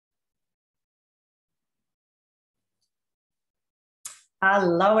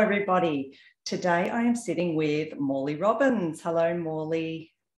Hello, everybody. Today I am sitting with Morley Robbins. Hello,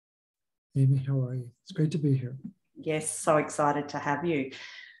 Morley. Amy, how are you? It's great to be here. Yes, so excited to have you.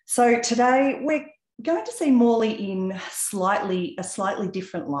 So today we're going to see Morley in a slightly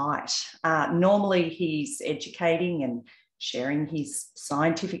different light. Normally he's educating and sharing his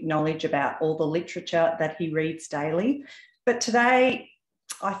scientific knowledge about all the literature that he reads daily. But today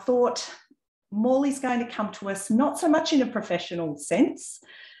I thought Morley's going to come to us not so much in a professional sense.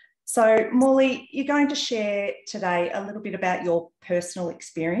 So Morley, you're going to share today a little bit about your personal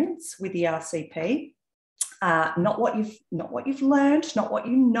experience with the RCP, not what you've learned, not what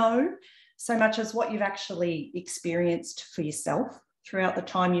you know, so much as what you've actually experienced for yourself throughout the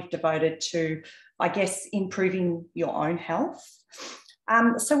time you've devoted to, I guess, improving your own health.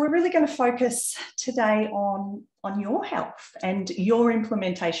 So we're really going to focus today on your health and your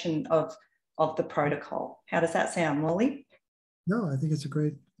implementation of the protocol. How does that sound, Morley? No, I think it's a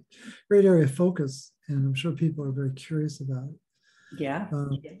great area of focus, and I'm sure people are very curious about it. Yeah. I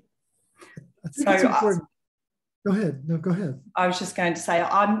think it's important. Go ahead. No, go ahead. I was just going to say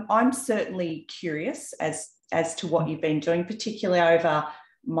I'm certainly curious as to what you've been doing, particularly over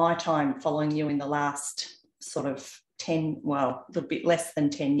my time following you in the last sort of 10, well, a little bit less than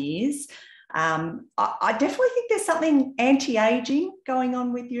 10 years. I definitely think there's something anti-aging going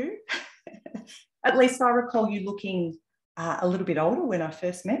on with you. At least I recall you looking a little bit older when I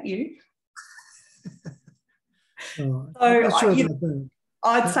first met you. I'm not sure about that.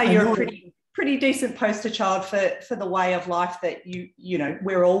 I'd say you're a pretty decent poster child for the way of life that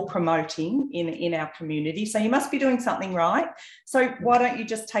we're all promoting in our community. So you must be doing something right. So why don't you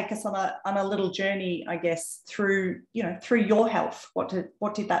just take us on a little journey, I guess, through your health? What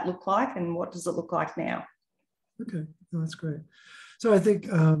did that look like, and what does it look like now? Okay, no, that's great. So I think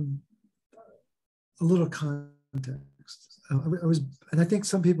a little context. And I think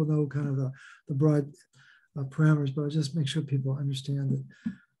some people know kind of the broad parameters, but I'll just make sure people understand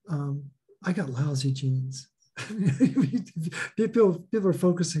that I got lousy genes. people are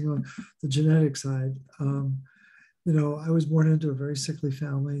focusing on the genetic side. I was born into a very sickly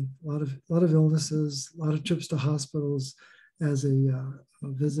family, a lot of illnesses, a lot of trips to hospitals as a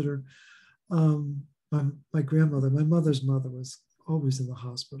visitor. My grandmother, my mother's mother, was always in the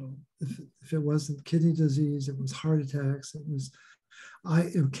hospital. If it wasn't kidney disease, it was heart attacks, it was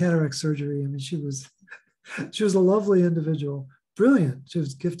cataract surgery. I mean, she was a lovely individual, brilliant. She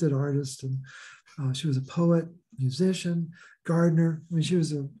was a gifted artist, and she was a poet, musician, gardener. I mean, she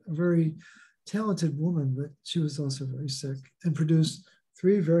was a very talented woman, but she was also very sick and produced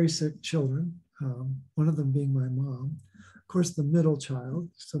 3 very sick children, one of them being my mom. Of course, the middle child.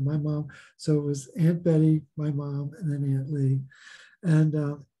 So my mom, so it was Aunt Betty, my mom, and then Aunt Lee. And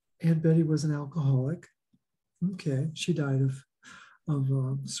Aunt Betty was an alcoholic. Okay, she died of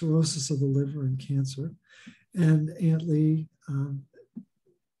cirrhosis of the liver and cancer. And Aunt Lee,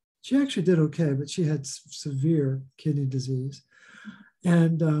 she actually did okay, but she had severe kidney disease.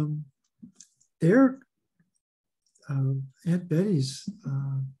 And Aunt Betty's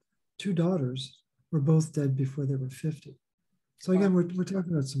 2 daughters were both dead before they were 50. So again, we're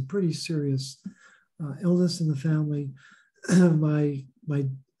talking about some pretty serious illness in the family. My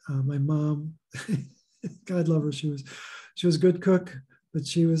mom, God love her, she was a good cook, but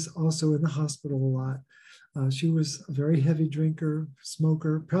she was also in the hospital a lot. She was a very heavy drinker,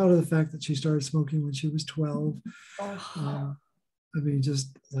 smoker. Proud of the fact that she started smoking when she was 12. I mean,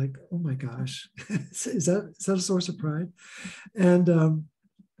 just like, oh my gosh, is that a source of pride? And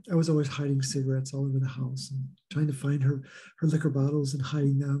I was always hiding cigarettes all over the house and trying to find her liquor bottles and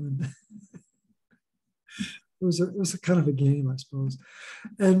hiding them. And it was a kind of a game, I suppose.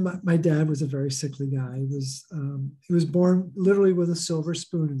 And my dad was a very sickly guy. He was born literally with a silver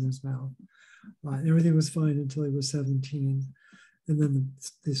spoon in his mouth. And everything was fine until he was 17. And then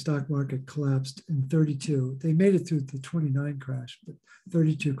the stock market collapsed in 32. They made it through the 29 crash, but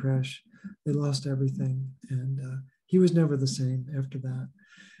 32 crash, they lost everything. And he was never the same after that.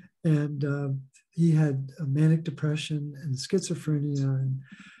 And he had a manic depression and schizophrenia. And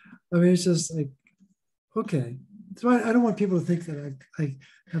I mean, it's just like, okay. So I don't want people to think that I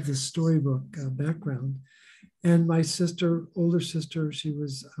have this storybook background. And my older sister, she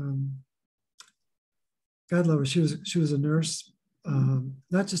was, God love her, she was a nurse,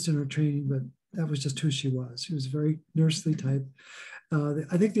 not just in her training, but that was just who she was. She was very nursely type.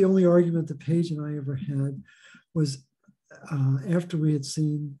 I think the only argument that Paige and I ever had was after we had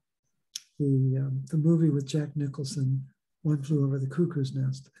seen the movie with Jack Nicholson, One Flew Over the Cuckoo's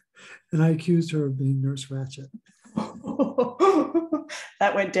Nest, and I accused her of being Nurse Ratched.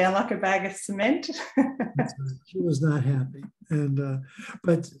 That went down like a bag of cement. That's right. She was not happy, and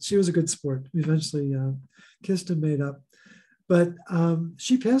but she was a good sport. We eventually kissed and made up. But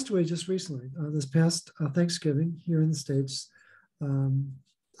she passed away just recently, this past Thanksgiving here in the States.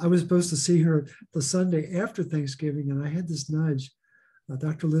 I was supposed to see her the Sunday after Thanksgiving, and I had this nudge.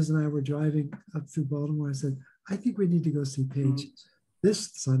 Dr. Liz and I were driving up through Baltimore. I said, I think we need to go see Paige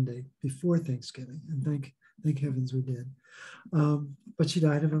this Sunday before Thanksgiving. And thank heavens we did. But she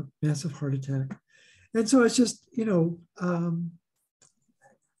died of a massive heart attack. And so it's just,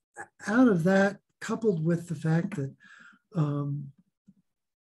 out of that, coupled with the fact that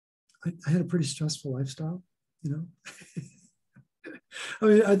I had a pretty stressful lifestyle, I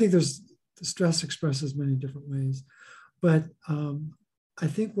mean, I think there's stress expresses many different ways, but I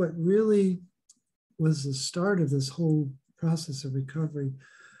think what really was the start of this whole process of recovery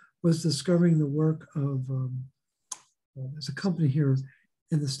was discovering the work of, there's a company here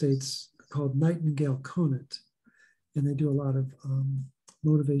in the States called Nightingale Conant, and they do a lot of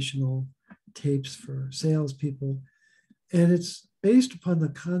motivational tapes for salespeople. And it's based upon the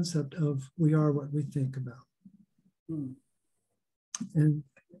concept of we are what we think about.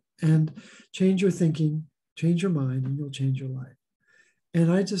 And change your thinking, change your mind, and you'll change your life. And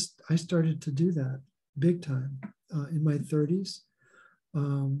I started to do that big time in my 30s.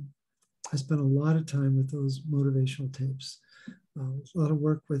 I spent a lot of time with those motivational tapes. A lot of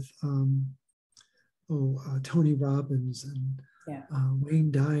work with Tony Robbins and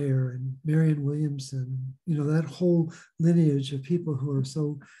Wayne Dyer and Marianne Williamson, that whole lineage of people who are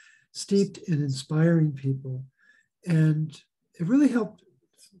so steeped in inspiring people. And it really helped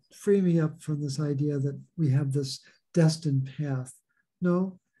free me up from this idea that we have this destined path.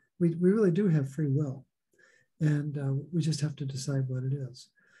 No, we really do have free will. And we just have to decide what it is.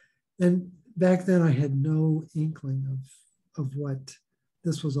 And back then I had no inkling of what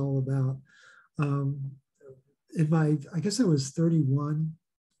this was all about. I guess I was 31.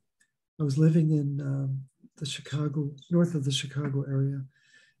 I was living in north of the Chicago area.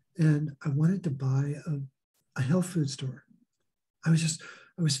 And I wanted to buy a health food store. I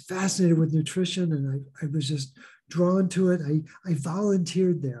was fascinated with nutrition, and I was just drawn to it. I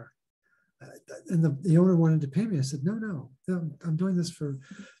volunteered there. And the owner wanted to pay me. I said, no, I'm doing this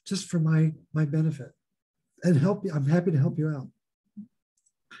just for my benefit and help you. I'm happy to help you out.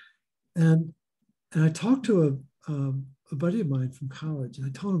 And I talked to a buddy of mine from college, and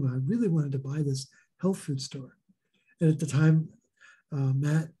I told him I really wanted to buy this health food store. And at the time,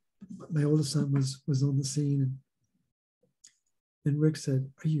 Matt, my oldest son, was on the scene, and Rick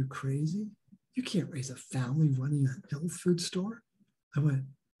said, "Are you crazy? You can't raise a family running a health food store." I went,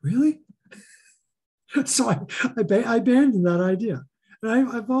 "Really?" So I abandoned that idea. And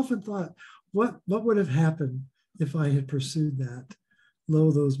I've often thought, what would have happened if I had pursued that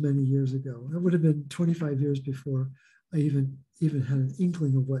those many years ago? It would have been 25 years before I even had an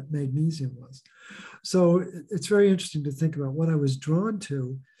inkling of what magnesium was. So it's very interesting to think about what I was drawn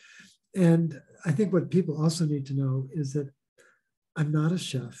to. And I think what people also need to know is that I'm not a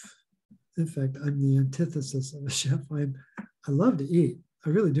chef. In fact, I'm the antithesis of a chef. I love to eat. I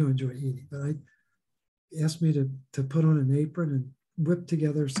really do enjoy eating, but ask me to put on an apron and whip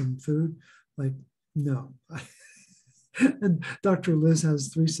together some food, like, no. And Dr. Liz has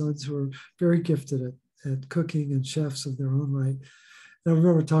 3 sons who are very gifted at cooking and chefs of their own right. And I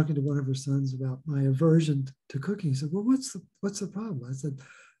remember talking to one of her sons about my aversion to cooking. He said, "Well, what's the problem?" I said,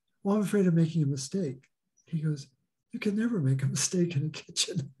 "Well, I'm afraid of making a mistake." He goes, "You can never make a mistake in a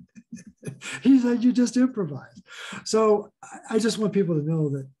kitchen." He said, "You just improvise." So I just want people to know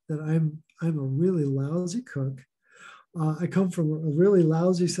that I'm a really lousy cook. I come from a really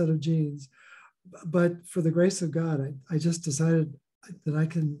lousy set of genes, but for the grace of God, I just decided that I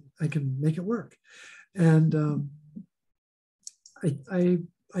can make it work. And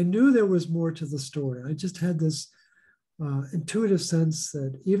I knew there was more to the story. I just had this intuitive sense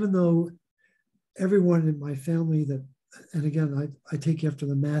that even though everyone in my family and again, I take after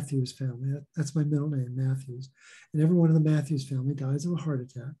the Matthews family. That's my middle name, Matthews. And everyone in the Matthews family dies of a heart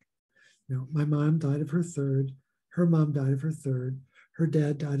attack. My mom died of her third. Her mom died of her third. Her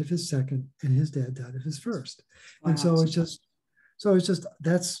dad died of his second, and his dad died of his first. Wow. And so it's just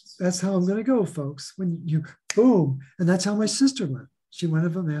that's how I'm going to go, folks. When you boom, and that's how my sister went. She went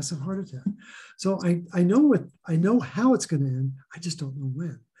of a massive heart attack. So I know how it's going to end. I just don't know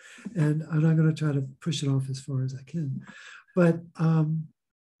when. And I'm not going to try to push it off as far as I can. But I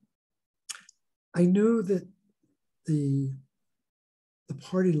knew that the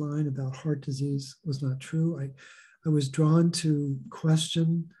party line about heart disease was not true. I was drawn to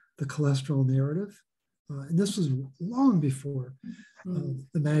question the cholesterol narrative. And this was long before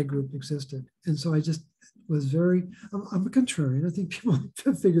the MAG group existed. And so I just was I'm a contrarian. I think people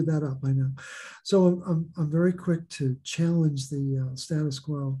have figured that out by now. So I'm very quick to challenge the status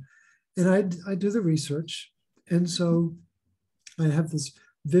quo. And I do the research. And so I have this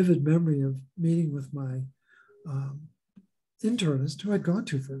vivid memory of meeting with my internist who I'd gone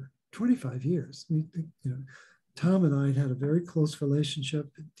to for 25 years. Tom and I had a very close relationship.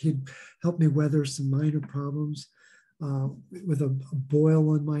 He'd helped me weather some minor problems with a boil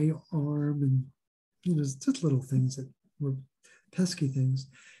on my arm and, just little things that were pesky things.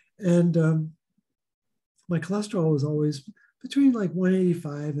 And my cholesterol was always between like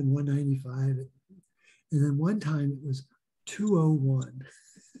 185 and 195. And then one time it was 201.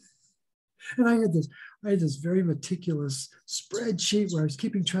 And I had this very meticulous spreadsheet where I was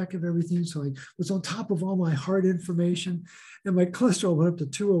keeping track of everything. So I was on top of all my heart information, and my cholesterol went up to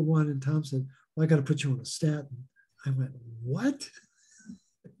 201. And Tom said, "Well, I got to put you on a statin." I went, "What?"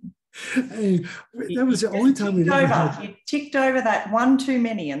 That was the only time we ever had. You ticked over that one too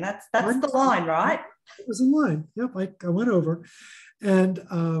many, and that's the line, right? It was a line. Yep, I went over, and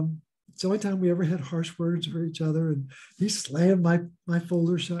it's the only time we ever had harsh words for each other. And he slammed my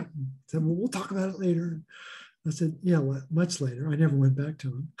folder shut and said, "Well, we'll talk about it later." And I said, "Yeah, well, much later." I never went back to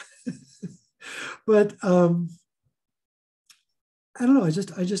him. But I don't know. I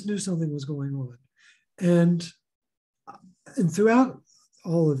just knew something was going on, and throughout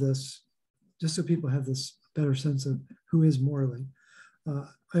all of this, just so people have this better sense of who is Morley, I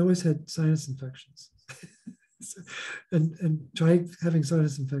always had sinus infections. and try having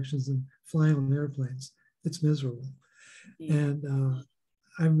sinus infections and flying on airplanes. It's miserable. Yeah. And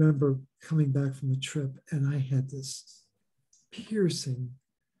I remember coming back from a trip and I had this piercing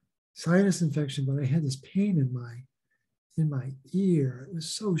sinus infection, but I had this pain in my ear. It was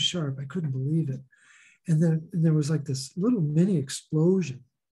so sharp, I couldn't believe it. And then there was like this little mini explosion,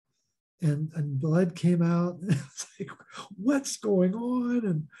 and blood came out. And I was like, "What's going on?"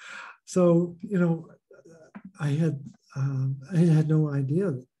 And so, I had no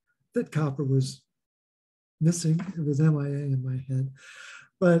idea that copper was missing. It was MIA in my head.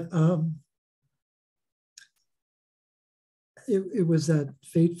 But it was that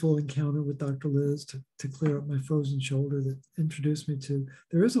fateful encounter with Dr. Liz to clear up my frozen shoulder that introduced me to,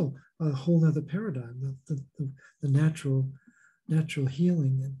 there is a whole other paradigm, the natural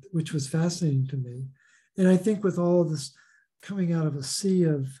healing, which was fascinating to me. And I think with all of this coming out of a sea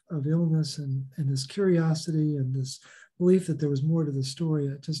of illness and this curiosity and this belief that there was more to the story,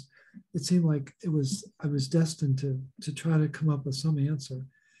 it seemed like I was destined to try to come up with some answer.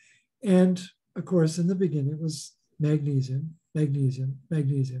 And of course, in the beginning, it was magnesium. And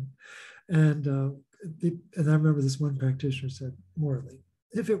I remember this one practitioner said, "Morley,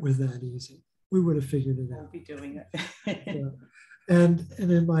 if it were that easy, we would have figured it out." We'll be doing it. Yeah. And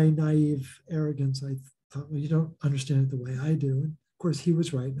in my naive arrogance, I thought, well, you don't understand it the way I do. And of course, he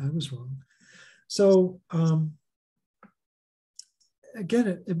was right and I was wrong. So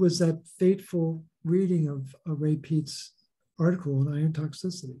again, it was that fateful reading of Ray Peat's article on iron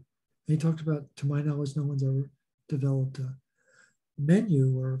toxicity. And he talked about, to my knowledge, no one's ever developed a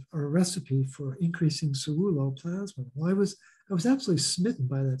menu or a recipe for increasing ceruloplasmin. Well, I was absolutely smitten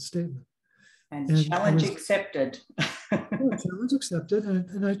by that statement. And challenge accepted. Challenge accepted.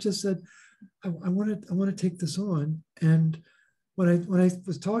 And I just said, I want to take this on. And when I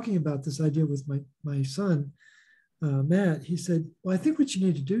was talking about this idea with my son, Matt, he said, "Well, I think what you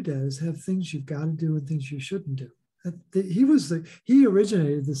need to do, Dad, is have things you've got to do and things you shouldn't do." He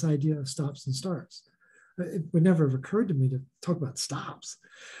originated this idea of stops and starts. It would never have occurred to me to talk about stops,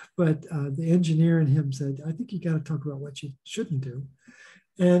 but the engineer in him said, "I think you got to talk about what you shouldn't do."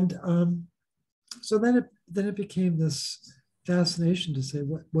 And so then it became this fascination to say,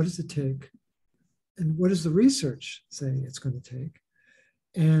 what does it take, and what does the research say it's going to take,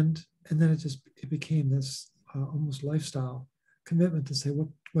 and then it became this almost lifestyle commitment to say,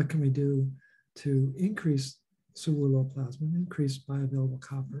 what can we do to increase ceruloplasmin, increase bioavailable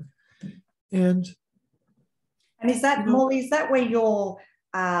copper, and is that, Morley, is that where your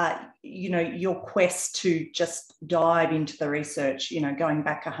quest to just dive into the research, going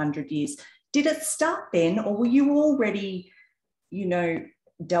back 100 years, did it start then, or were you already,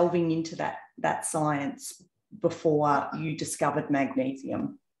 delving into that science before you discovered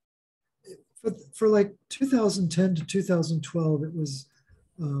magnesium? For like 2010 to 2012, it was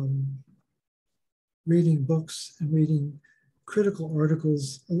reading books and reading critical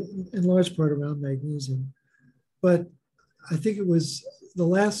articles, in large part around magnesium. But I think it was the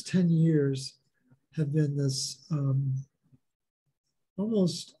last 10 years have been this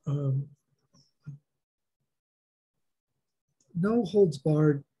almost no holds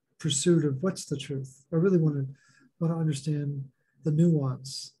barred pursuit of what's the truth. I really want to understand the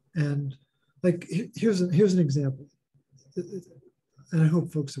nuance. And like, here's an example, and I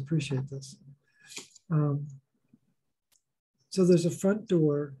hope folks appreciate this. So there's a front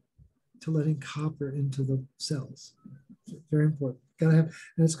door to letting copper into the cells. Very important. Gotta have,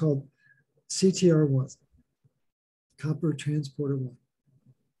 and it's called CTR1, copper transporter 1.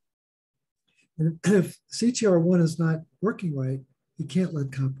 And if CTR1 is not working right, you can't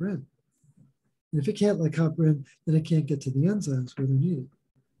let copper in. And if it can't let copper in, then it can't get to the enzymes where they're needed.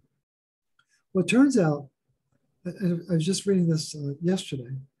 Well, it turns out, and I was just reading this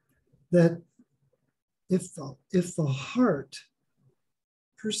yesterday, that if the heart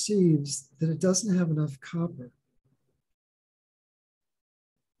perceives that it doesn't have enough copper,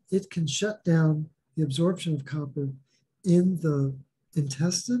 it can shut down the absorption of copper in the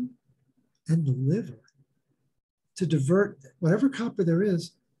intestine and the liver to divert whatever copper there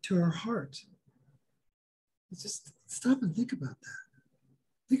is to our heart. Just stop and think about that.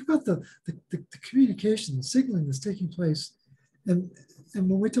 Think about the communication, the signaling that's taking place. And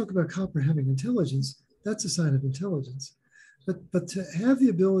when we talk about copper having intelligence, that's a sign of intelligence. But to have the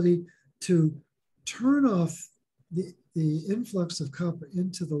ability to turn off the influx of copper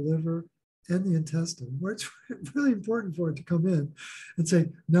into the liver and the intestine, where it's really important for it to come in and say,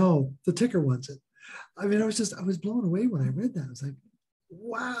 no, the ticker wants it. I mean, I was blown away when I read that. I was like,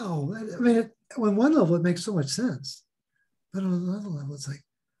 wow. I mean, on one level, it makes so much sense. But on another level, it's like,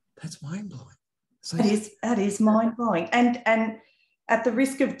 that's mind-blowing. Like, that is mind-blowing. And at the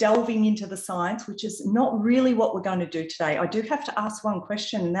risk of delving into the science, which is not really what we're going to do today, I do have to ask one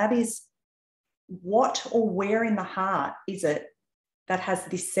question, and that is, what or where in the heart is it that has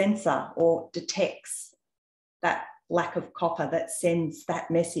this sensor or detects that lack of copper that sends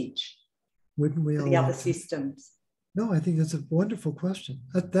that message wouldn't we to all the other systems? No, I think that's a wonderful question.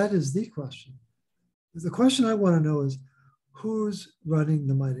 That is the question. The question I want to know is, who's running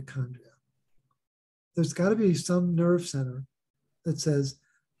the mitochondria? There's got to be some nerve center that says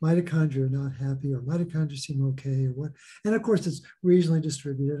mitochondria are not happy, or mitochondria seem okay, or what. And of course, it's regionally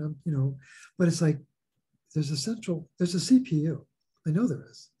distributed, but it's like there's a CPU. I know there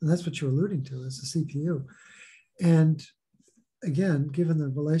is, and that's what you're alluding to. It's a CPU. And again, given the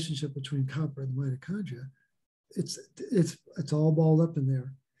relationship between copper and the mitochondria, it's all balled up in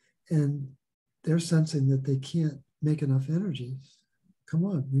there, and they're sensing that they can't make enough energy. Come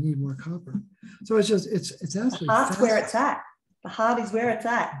on, we need more copper. So it's absolutely the heart's where it's at. The heart is where it's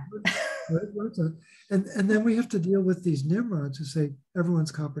at. And then we have to deal with these nimrods who say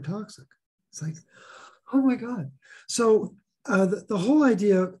everyone's copper toxic. It's like, oh my God. So the whole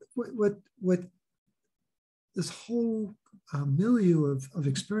idea, what this whole milieu of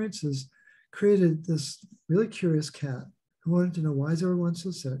experiences created this really curious cat who wanted to know, why is everyone so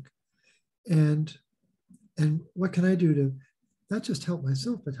sick? And what can I do to not just help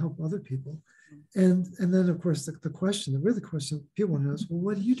myself, but help other people? And then, of course, the question people want to know is, well,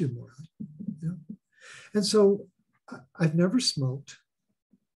 what do you do, Morley? And so I've never smoked,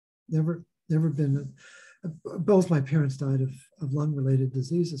 never been, both my parents died of lung-related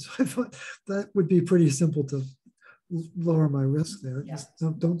diseases. So I thought that would be pretty simple to lower my risk there. Yeah. Just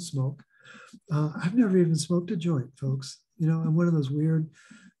don't smoke. I've never even smoked a joint, folks. I'm one of those weird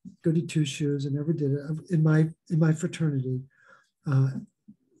goody two shoes. I never did it. In my fraternity,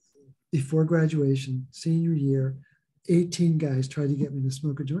 before graduation, senior year, 18 guys tried to get me to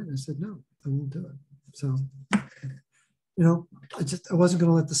smoke a joint. And I said, no, I won't do it. So, I wasn't going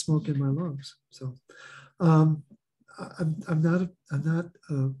to let the smoke in my lungs. So, I'm not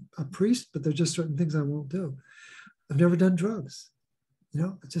a priest, but there's just certain things I won't do. I've never done drugs.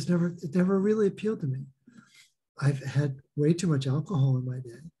 It never really appealed to me. I've had way too much alcohol in my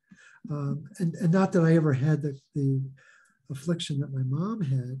day. And not that I ever had the affliction that my mom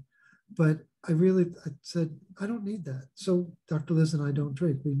had, but I said, I don't need that. So Dr. Liz and I don't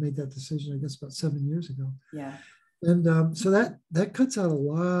drink. We made that decision, I guess, about 7 years ago. Yeah. And so that cuts out a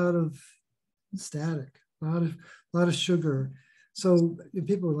lot of static, a lot of sugar. So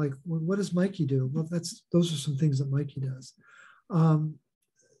people are like, well, what does Mikey do? Well, those are some things that Mikey does.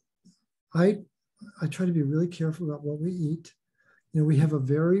 I try to be really careful about what we eat. We have a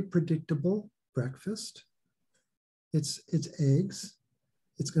very predictable breakfast. It's eggs.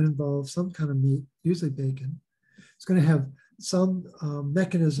 It's going to involve some kind of meat, usually bacon. It's going to have some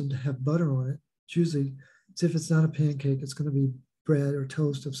mechanism to have butter on it. It's usually, if it's not a pancake, it's going to be bread or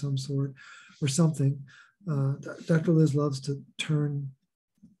toast of some sort or something. Dr. Liz loves to turn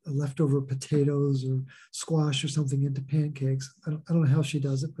leftover potatoes or squash or something into pancakes. I don't know how she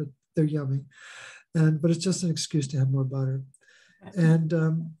does it, but they're yummy. But it's just an excuse to have more butter. And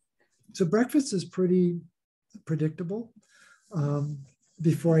so breakfast is pretty predictable.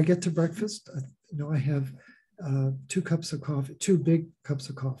 Before I get to breakfast, I have 2 cups of coffee, 2 big cups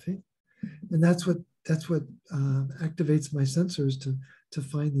of coffee, and that's what activates my sensors to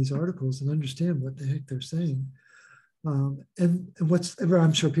find these articles and understand what the heck they're saying. And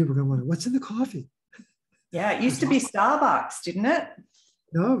I'm sure people are going to wonder, what's in the coffee? Yeah, it used to be Starbucks, didn't it?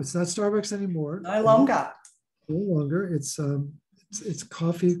 No, it's not Starbucks anymore. No longer. No longer. It's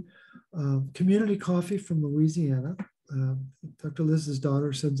coffee, community coffee from Louisiana. Dr. Liz's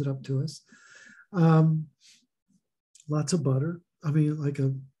daughter sends it up to us. Lots of butter. I mean, like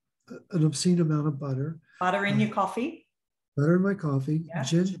an obscene amount of butter. Butter in your coffee? Butter in my coffee. Yeah.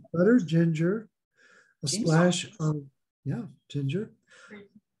 Butter, ginger, a splash of, ginger,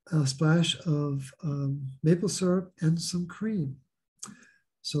 a splash of maple syrup, and some cream.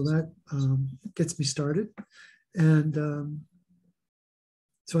 So that gets me started. And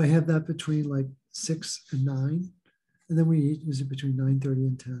so I have that between like 6 and 9. And then we eat usually between 9:30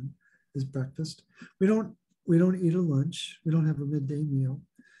 and 10 is breakfast. We don't eat a lunch. We don't have a midday meal.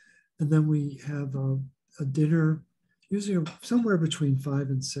 And then we have a dinner, usually somewhere between 5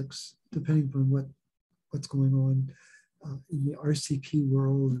 and 6, depending upon what's going on in the RCP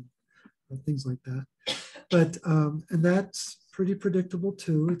world and things like that. But, and that's pretty predictable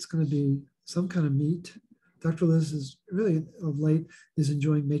too. It's going to be some kind of meat. Dr. Liz is really of late is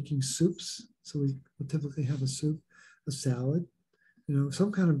enjoying making soups. So we will typically have a soup, a salad,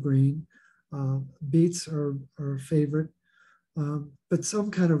 some kind of grain. Beets are a favorite, but some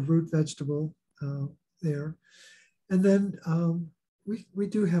kind of root vegetable there. And then we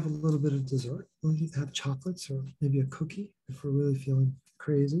do have a little bit of dessert. We'll have chocolates or maybe a cookie if we're really feeling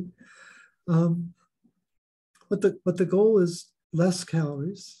crazy. But the goal is less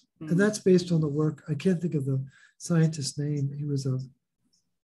calories, and that's based on the work. I can't think of the scientist's name.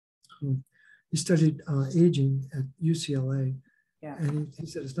 He studied aging at UCLA, and he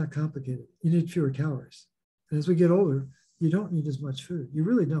said it's not complicated. You need fewer calories, and as we get older, you don't need as much food. You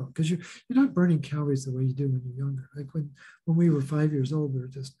really don't, because you're not burning calories the way you do when you're younger. Like when we were 5 years old, we were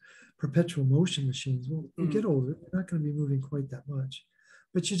just perpetual motion machines. Well, you get older, you're not going to be moving quite that much,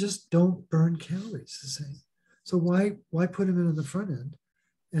 but you just don't burn calories the same. So why put them in the front end?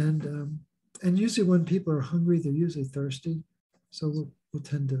 And usually when people are hungry, they're usually thirsty. So we'll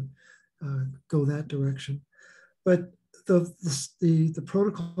tend to go that direction. But the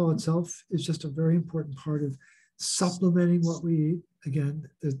protocol itself is just a very important part of supplementing what we eat. Again,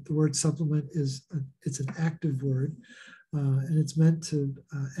 the word supplement it's an active word, and it's meant to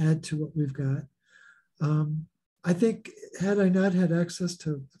add to what we've got. I think had I not had access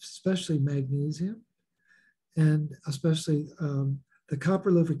to especially magnesium, and especially the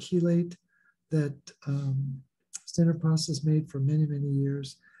copper liver chelate that Standard Process made for many, many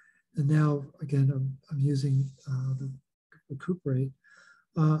years. And now, again, I'm using the recuperate.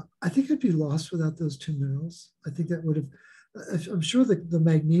 I think I'd be lost without those 2 minerals. I think that would have, I'm sure the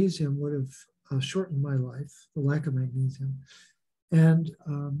magnesium would have shortened my life, the lack of magnesium. And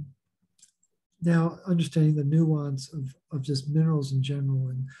now understanding the nuance of just minerals in general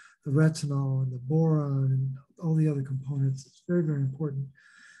and the retinol and the boron and all the other components, it's very, very important.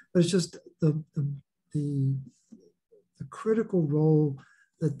 But it's just the critical role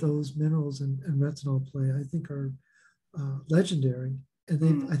that those minerals and retinol play, I think are legendary.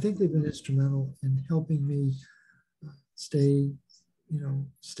 And I think they've been instrumental in helping me stay,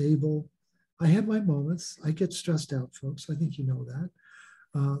 stable. I have my moments. I get stressed out, folks. I think you know that.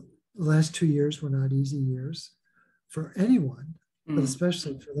 The last 2 years were not easy years for anyone, but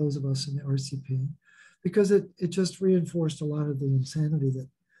especially for those of us in the RCP, because it just reinforced a lot of the insanity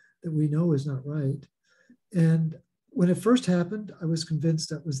that we know is not right. And when it first happened, I was convinced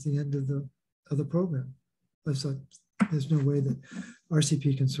that was the end of the program. I thought, there's no way that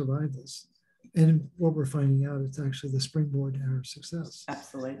RCP can survive this. And what we're finding out, it's actually the springboard to our success.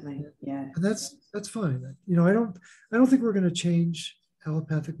 Absolutely, yeah. And that's fine. I don't think we're going to change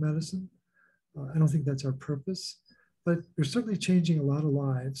allopathic medicine. I don't think that's our purpose, but we're certainly changing a lot of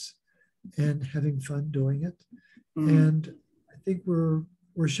lives and having fun doing it. And I think we're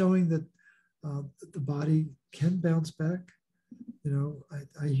showing that the body can bounce back.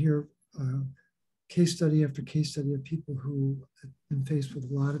 I hear case study after case study of people who have been faced with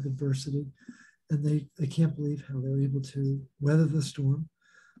a lot of adversity, and they can't believe how they're able to weather the storm.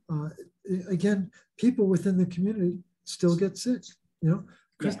 Again, people within the community still get sick.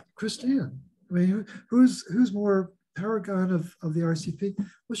 Christine, I mean, who's more paragon of the RCP?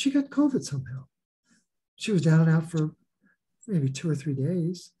 Well, she got COVID somehow. She was down and out for maybe 2 or 3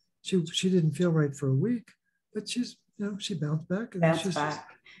 days. She didn't feel right for a week, but she's she bounced back, and Bounce back.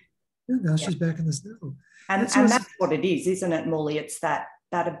 now she's back in the snow. And so that's what it is, isn't it, Morley? It's that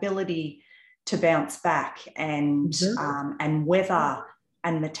ability to bounce back and weather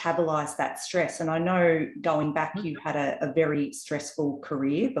and metabolize that stress. And I know going back, you had a very stressful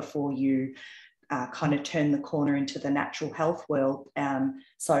career before you kind of turned the corner into the natural health world.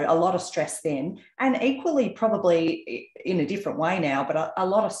 So a lot of stress then, and equally probably in a different way now, but a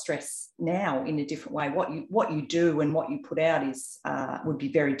lot of stress now in a different way. What you do and what you put out is would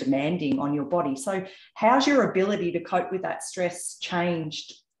be very demanding on your body. So how's your ability to cope with that stress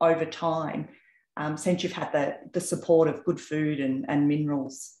changed over time since you've had the support of good food and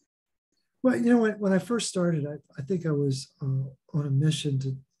minerals? Well, when I first started, I think I was on a mission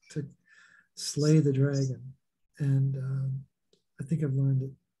to slay the dragon, and I think I've learned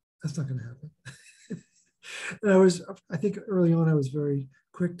that that's not going to happen. And I think early on I was very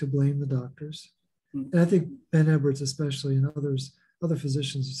quick to blame the doctors, and I think Ben Edwards especially, and other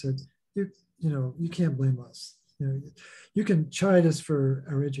physicians who said, you can't blame us. You can chide us for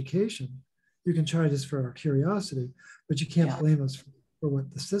our education, you can chide us for our curiosity, but you can't blame us for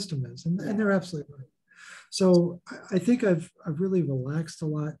what the system is, and they're absolutely right. So I think I've really relaxed a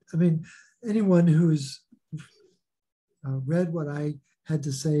lot. I mean, anyone who's read what I had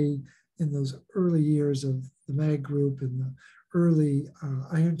to say in those early years of the MAG group and the early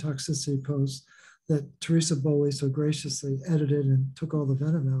iron toxicity posts that Teresa Bowley so graciously edited and took all the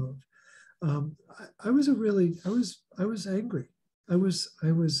venom out of, I was angry. I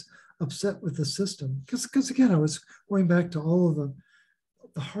was upset with the system because again, I was going back to all of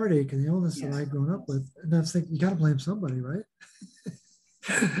the heartache and the illness that I'd grown up with, and I was thinking, you got to blame somebody, right?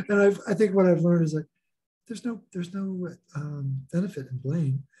 And I think what I've learned is that there's no benefit in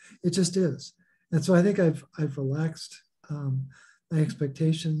blame. It just is. And so I think I've relaxed my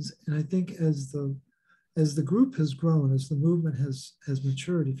expectations. And I think as the group has grown, as the movement has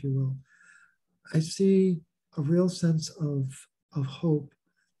matured, if you will, I see a real sense of hope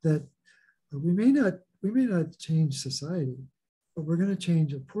that we may not change society, but we're going to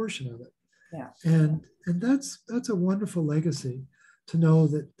change a portion of it. Yeah. And that's a wonderful legacy, to know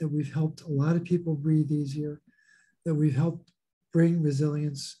that we've helped a lot of people breathe easier, that we've helped bring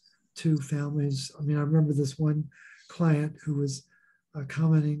resilience to families. I mean, I remember this one client who was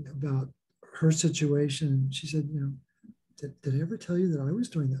commenting about her situation. She said, did I ever tell you that I was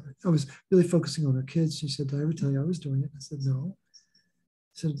doing that? I was really focusing on her kids. She said, did I ever tell you I was doing it? I said, no.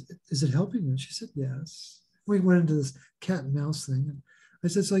 I said, is it helping you? She said, yes. We went into this cat and mouse thing. And I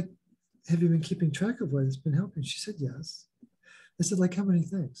said, it's like, have you been keeping track of what has been helping? She said, yes. I said, like how many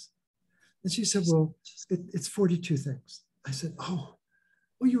things? And she said, well, it's 42 things. I said, oh,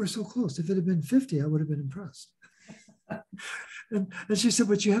 you were so close. If it had been 50, I would have been impressed. and she said,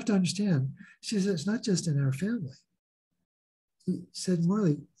 but you have to understand. She said, it's not just in our family. He said,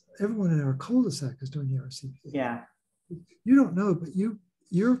 Morley, everyone in our cul-de-sac is doing the RCP. Yeah. You don't know, but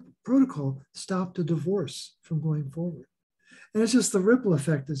your protocol stopped a divorce from going forward. And it's just the ripple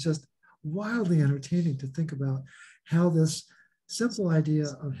effect is just wildly entertaining to think about how this simple idea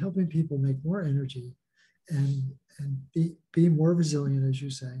of helping people make more energy and be more resilient, as you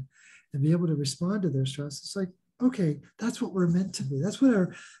say, and be able to respond to their stress. It's like, okay, that's what we're meant to be. That's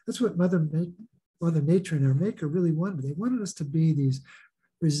what Mother Nature and our Maker really wanted. They wanted us to be these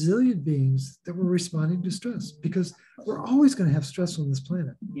resilient beings that were responding to stress, because we're always going to have stress on this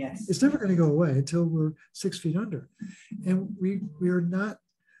planet. Yes. It's never going to go away until we're 6 feet under. And we are not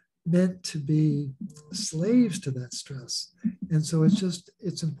meant to be slaves to that stress. And so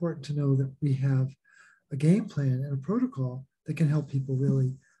it's important to know that we have a game plan and a protocol that can help people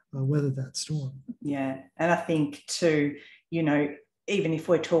really weather that storm. Yeah. And I think too, even if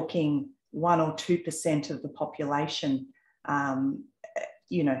we're talking 1 or 2% of the population,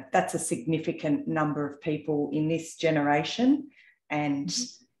 that's a significant number of people in this generation. And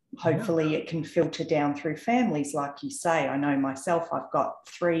hopefully it can filter down through families, like you say. I know myself, I've got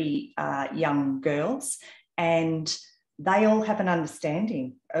 3 young girls, and they all have an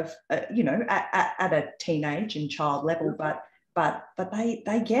understanding of, at a teenage and child level, but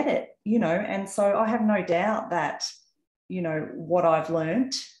they get it, and so I have no doubt that, what I've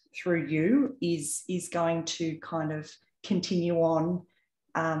learned through you is going to kind of continue on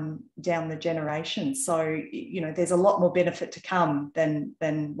down the generation. So, there's a lot more benefit to come than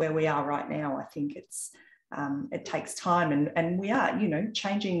where we are right now. I think it takes time, and we are,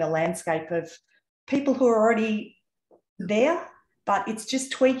 changing the landscape of people who are already there, but it's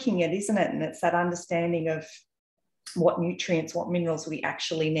just tweaking it, isn't it? And it's that understanding of what nutrients, what minerals we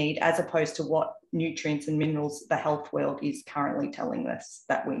actually need, as opposed to what nutrients and minerals the health world is currently telling us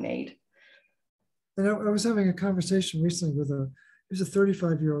that we need. And I was having a conversation recently with he was a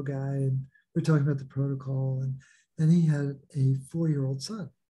 35-year-old guy, and we are talking about the protocol, and he had a 4-year-old son.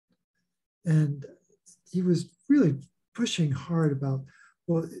 And he was really pushing hard about,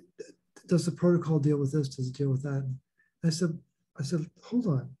 well, does the protocol deal with this? Does it deal with that? And I said, hold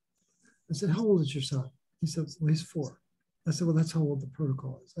on. I said, how old is your son? He said, well, he's 4. I said, well, that's how old the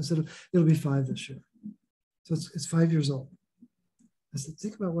protocol is. I said, it'll be 5 this year. So it's 5 years old. I said,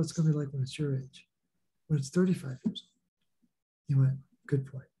 think about what it's going to be like when it's your age, when it's 35 years old. He went, good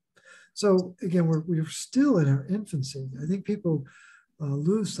point. So again, we're still in our infancy. I think people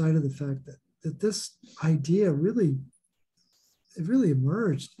lose sight of the fact that this idea really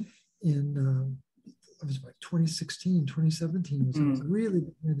emerged in it was like 2016, 2017 was when it really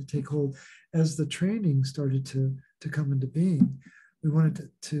began to take hold as the training started to come into being. We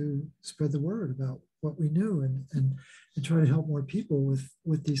wanted to spread the word about what we knew and try to help more people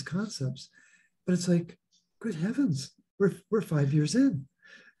with these concepts. But it's like, good heavens, we're 5 years in.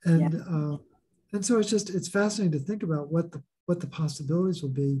 And so it's fascinating to think about what the possibilities will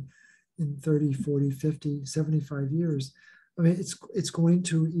be in 30, 40, 50, 75 years. I mean, it's going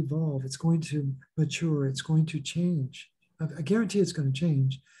to evolve. It's going to mature. It's going to change. I guarantee it's going to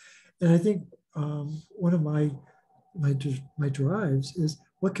change. And I think one of my drives is,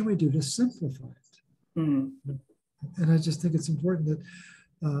 what can we do to simplify it? And I just think it's important that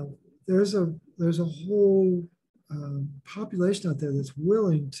there's a whole population out there that's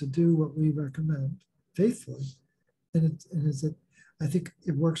willing to do what we recommend faithfully. And I think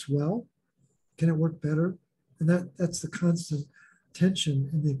it works well. Can it work better? And that's the constant tension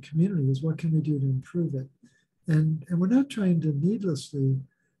in the community, is what can we do to improve it? And we're not trying to needlessly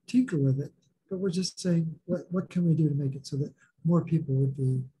tinker with it, but we're just saying, what can we do to make it so that more people would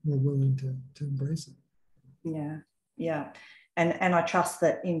be more willing to embrace it? Yeah. And I trust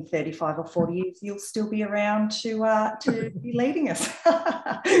that in 35 or 40 years, you'll still be around to be leading us.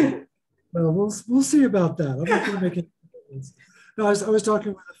 Well, we'll see about that. I'm not going to make any comments. No, I was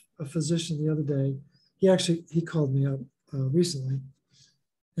talking with a physician the other day. He called me up recently,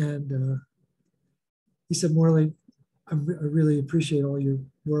 and he said, Morley, I really appreciate all your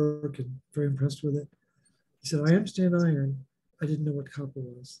work and very impressed with it. He said, I understand iron. I didn't know what copper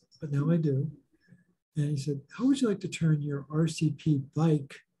was, but now I do. And he said, how would you like to turn your RCP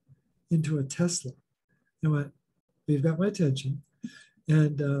bike into a Tesla? And I went, you've got my attention.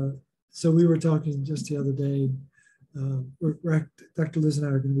 And so we were talking just the other day. Dr. Liz and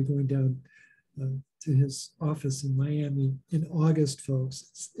I are going to be going down to his office in Miami in August,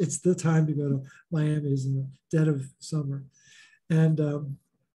 folks. It's the time to go to Miami, is in the dead of summer. And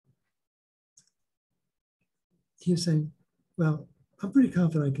he was saying, well, I'm pretty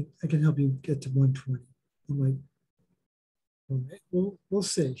confident I can help you get to 120. I'm like, okay, we'll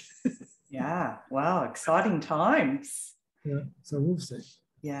see. Yeah, wow, exciting times. Yeah, so we'll see.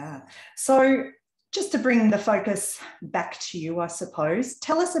 Yeah. So just to bring the focus back to you, I suppose,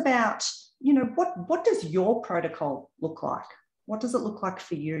 tell us about, what does your protocol look like? What does it look like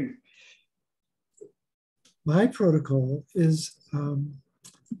for you? My protocol is,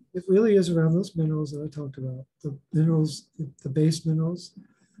 it really is around those minerals that I talked about. The minerals, the base minerals,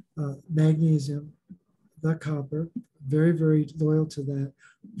 magnesium, the copper, very, very loyal to that.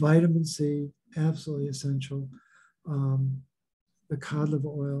 Vitamin C, absolutely essential. The cod liver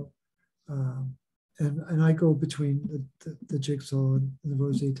oil. And I go between the jigsaw and the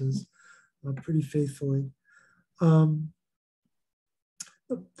rositas pretty faithfully. The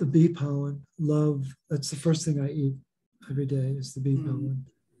bee pollen, love. That's the first thing I eat every day, is the bee pollen.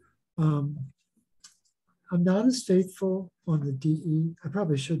 I'm not as faithful on the DE. I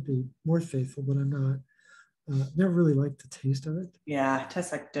probably should be more faithful, but I'm not. Never really liked the taste of it. Yeah, it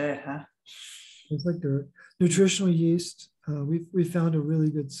tastes like dirt, huh? It's like dirt. Nutritional yeast. We found a really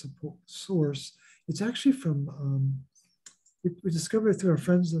good source. It's actually from, we discovered it through our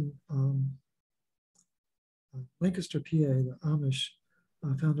friends in Lancaster, PA, the Amish,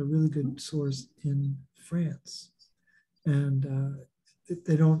 found a really good source in France. And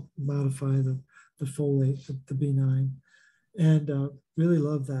they don't modify the folate, the B9. And really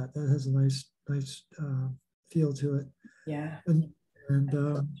love that. That has a nice feel to it. Yeah. And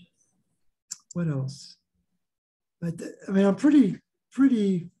what else? I mean, I'm pretty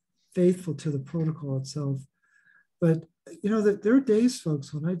faithful to the protocol itself, but there are days,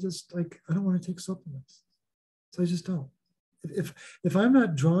 folks, when I just I don't want to take supplements, so I just don't. If I'm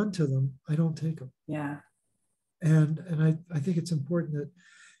not drawn to them, I don't take them. Yeah. And I think it's important that,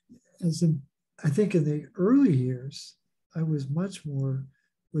 I think in the early years, I was much more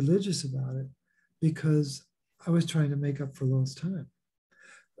religious about it because I was trying to make up for lost time,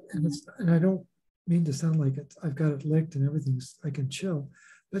 and I don't mean to sound like I've got it licked and everything's, I can chill,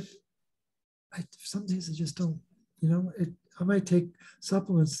 but some days I just don't, I might take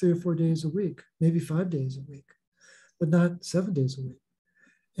supplements 3 or 4 days a week, maybe 5 days a week, but not 7 days a week.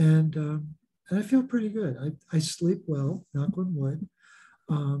 And I feel pretty good. I sleep well, knock on wood.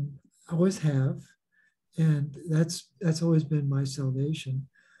 I always have. And that's always been my salvation.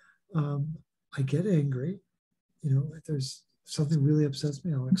 I get angry. If there's something really upsets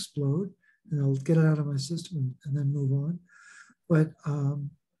me, I'll explode and I'll get it out of my system and then move on. But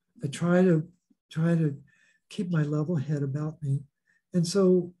I try to keep my level head about me. And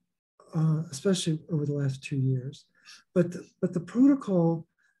so, especially over the last 2 years, but the protocol,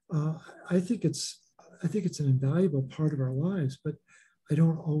 I think it's an invaluable part of our lives, but I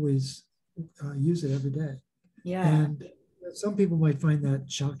don't always use it every day. Yeah. And some people might find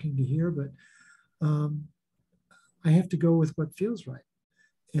that shocking to hear, but I have to go with what feels right.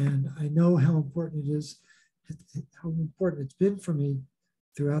 And I know how important it is, how important it's been for me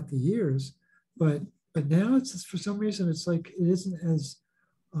throughout the years. But now it's just, for some reason, it's like it isn't as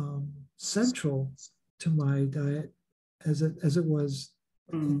central to my diet as it was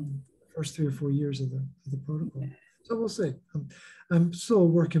in the first 3 or 4 years of the protocol. So we'll see. I'm still a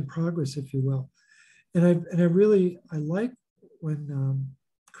work in progress, if you will. And I like when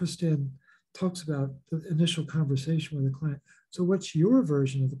Kristin talks about the initial conversation with the client. So what's your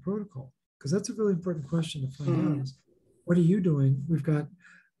version of the protocol? Because that's a really important question to find out is, what are you doing? We've got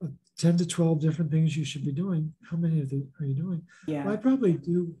 10 to 12 different things you should be doing. How many of them are you doing? Yeah. Well, I probably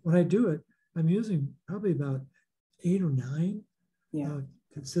do, when I do it, I'm using probably about 8 or 9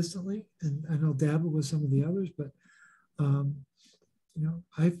 consistently. And I'll dabble with some of the others, but I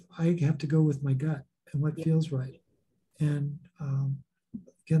have to go with my gut and what feels right. And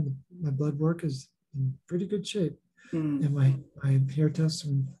again, my blood work is in pretty good shape, and my hair tests are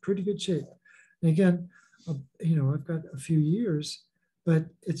in pretty good shape. And again, I've got a few years, but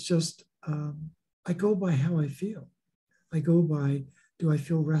it's just I go by how I feel. I go by, do I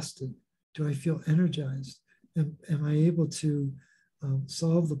feel rested? Do I feel energized? Am I able to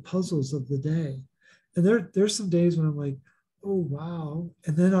solve the puzzles of the day? And there's some days when I'm like, oh wow,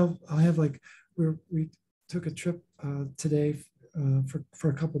 and then I'll have like we took a trip today for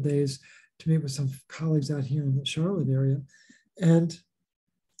a couple of days to meet with some colleagues out here in the Charlotte area, and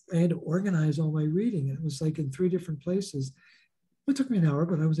I had to organize all my reading, and it was like in 3 different places. It took me an hour,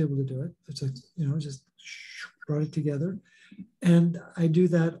 but I was able to do it. It's like, just brought it together, and I do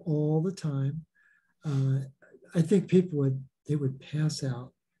that all the time. I think people would pass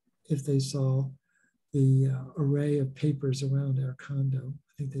out if they saw the array of papers around our condo.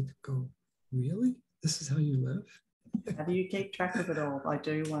 I think they'd go, really? This is how you live? How do you keep track of it all? I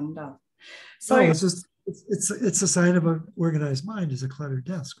do wonder. So it's just, it's a sign of an organized mind is a cluttered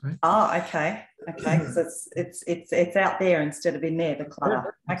desk, right? Oh, okay. So it's out there instead of in there, the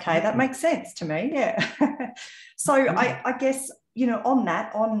clutter. Okay, that makes sense to me. Yeah. So I guess,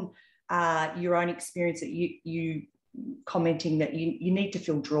 on your own experience, that you commenting that you need to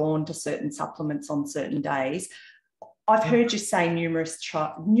feel drawn to certain supplements on certain days. I've heard you say numerous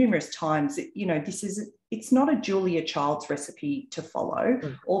times that, it's not a Julia Child's recipe to follow.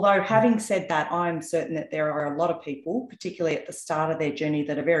 Right. Although having said that, I'm certain that there are a lot of people, particularly at the start of their journey,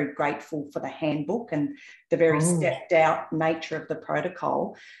 that are very grateful for the handbook and the very stepped out nature of the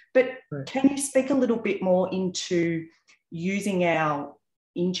protocol. But can you speak a little bit more into using our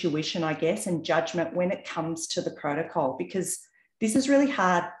intuition, I guess, and judgment when it comes to the protocol? Because this is really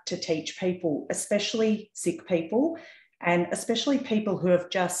hard to teach people, especially sick people, and especially people who have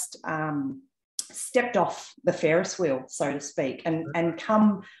just stepped off the Ferris wheel, so to speak, and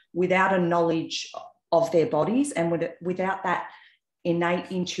come without a knowledge of their bodies and without that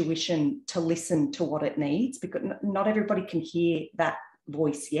innate intuition to listen to what it needs, because not everybody can hear that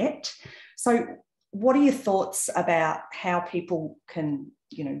voice yet. So what are your thoughts about how people can,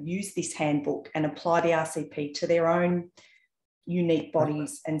 use this handbook and apply the RCP to their own unique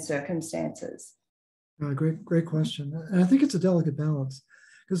bodies and circumstances? Great question. And I think it's a delicate balance,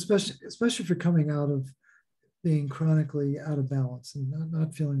 because especially if you're coming out of being chronically out of balance and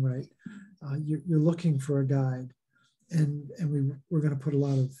not feeling right, you're looking for a guide, and we're going to put a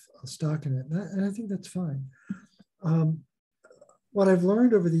lot of stock in it, and I think that's fine. What I've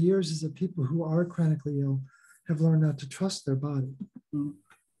learned over the years is that people who are chronically ill have learned not to trust their body.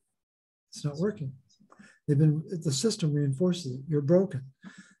 It's not working. The system reinforces it. You're broken,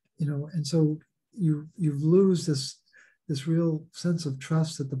 and so you lose this real sense of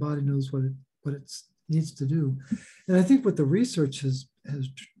trust that the body knows what it needs to do. And I think what the research has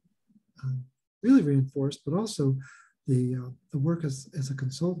really reinforced, but also the work as a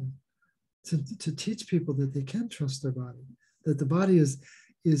consultant, to teach people that they can trust their body, that the body is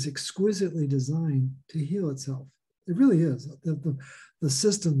exquisitely designed to heal itself. It really is. The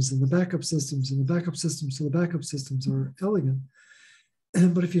systems and the backup systems and the backup systems to the backup systems are elegant.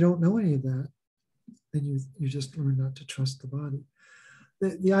 But if you don't know any of that, then you just learn not to trust the body.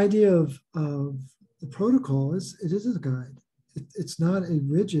 The idea of the protocol is, it is a guide. It's not a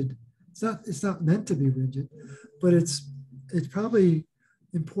rigid, it's not meant to be rigid, but it's probably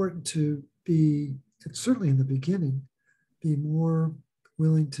important to be, certainly in the beginning, be more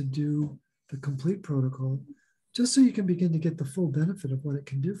willing to do the complete protocol, just so you can begin to get the full benefit of what it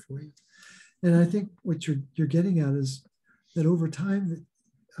can do for you. And I think what you're getting at is that over time,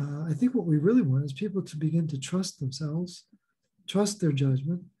 I think what we really want is people to begin to trust themselves, trust their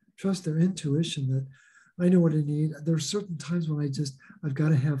judgment, trust their intuition that I know what I need. There are certain times when I've got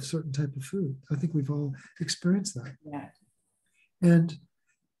to have certain type of food. I think we've all experienced that. Yeah. And,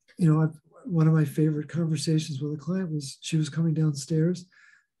 one of my favorite conversations with a client was, she was coming downstairs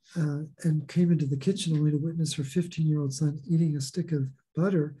and came into the kitchen only to witness her 15-year-old son eating a stick of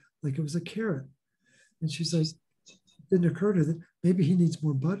butter like it was a carrot. And she's like, it didn't occur to her that maybe he needs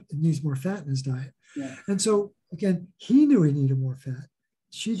more butter, needs more fat in his diet. Yeah. And so again, he knew he needed more fat.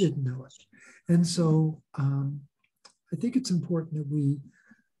 She didn't know it. And so I think it's important that we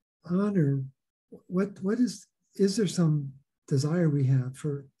honor what is there some desire we have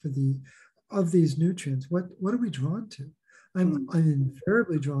for these nutrients? What are we drawn to? I'm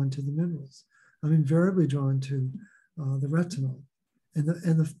invariably drawn to the minerals. I'm invariably drawn to the retinol and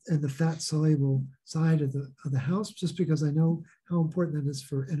the fat soluble side of the house, just because I know how important that is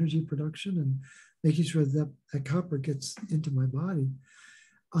for energy production and making sure that copper gets into my body.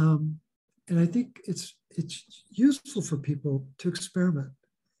 And I think it's useful for people to experiment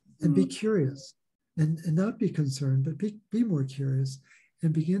and be curious and not be concerned, but be more curious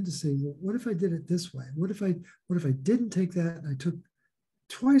and begin to say, well, what if I did it this way? What if I didn't take that and I took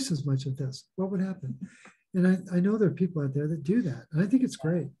twice as much of this? What would happen? And I know there are people out there that do that. And I think it's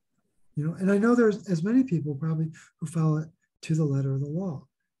great, and I know there's as many people probably who follow it to the letter of the law,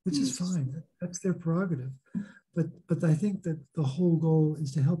 which is fine. That's their prerogative. But I think that the whole goal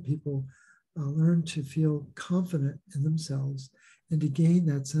is to help people learn to feel confident in themselves and to gain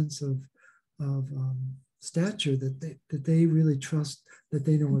that sense of stature that they really trust that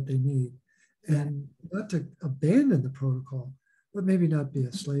they know what they need, and not to abandon the protocol, but maybe not be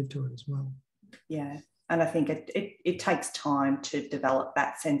a slave to it as well. Yeah, and I think it takes time to develop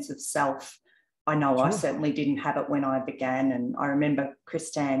that sense of self. I know I certainly didn't have it when I began, and I remember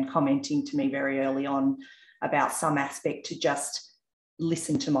Christine commenting to me very early on about some aspect to just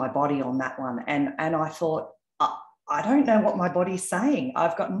listen to my body on that one, and I thought, I don't know what my body's saying.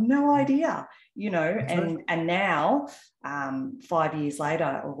 I've got no idea, and now 5 years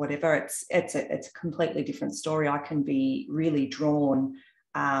later or whatever, it's a completely different story. I can be really drawn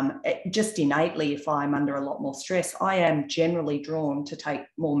just innately. If I'm under a lot more stress, I am generally drawn to take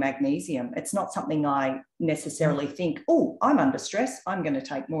more magnesium. It's not something I necessarily think, oh, I'm under stress, I'm going to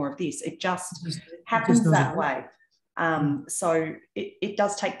take more of this. It just happens that way. So it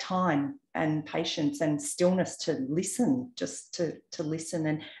does take time and patience and stillness to listen, just to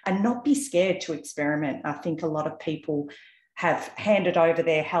listen and not be scared to experiment. I think a lot of people have handed over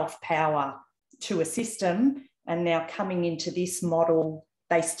their health power to a system, and now coming into this model,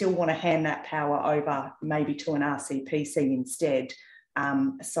 they still want to hand that power over maybe to an RCPC instead.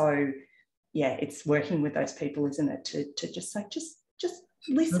 So yeah, it's working with those people, isn't it, to just say, just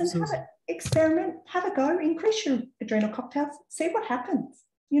listen, Absolutely. have it, experiment, have a go, increase your adrenal cocktails, see what happens,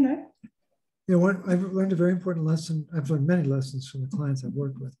 I've learned a very important lesson. I've learned many lessons from the clients I've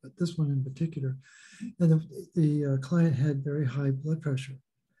worked with, but this one in particular. And the client had very high blood pressure.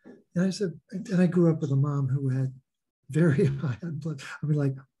 And I said, and I grew up with a mom who had very high blood.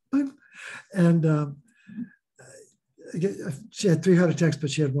 And she had 3 heart attacks, but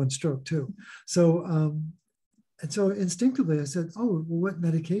she had 1 stroke too. So, and so instinctively I said, oh, well, what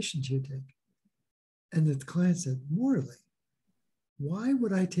medication do you take? And the client said, Morley, why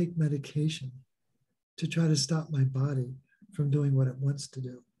would I take medication to try to stop my body from doing what it wants to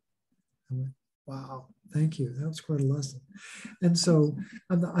do? I went, wow, thank you. That was quite a lesson. And so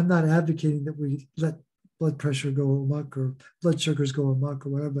I'm not advocating that we let blood pressure go amok or blood sugars go amok or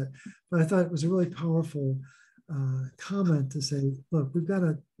whatever, but I thought it was a really powerful comment to say, look, we've got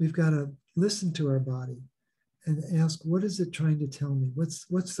to listen to our body and ask, what is it trying to tell me?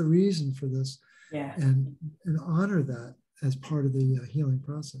 What's the reason for this? Yeah. And honor that as part of the healing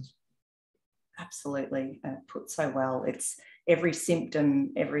process. Absolutely. Put so well. It's every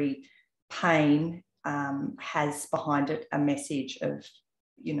symptom, every pain has behind it a message of,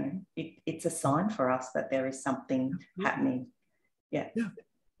 you know, it's a sign for us that there is something happening. Yeah.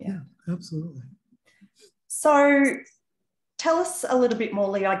 Absolutely. So tell us a little bit more,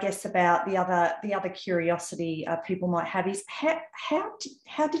 Lee, I guess, about the other curiosity people might have is how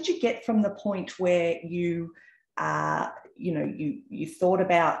did you get from the point where you you thought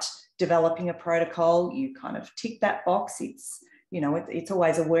about developing a protocol, you kind of tick that box, it's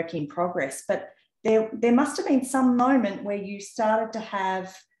always a work in progress, but there must have been some moment where you started to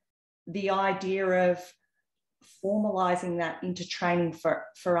have the idea of formalizing that into training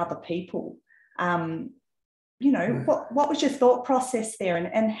for other people. What was your thought process there,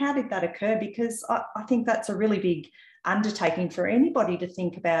 and how did that occur? Because I think that's a really big undertaking for anybody to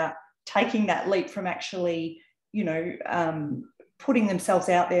think about, taking that leap from actually, putting themselves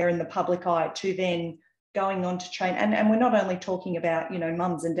out there in the public eye to then going on to train. And we're not only talking about,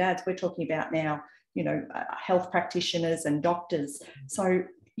 mums and dads, we're talking about now, health practitioners and doctors. So,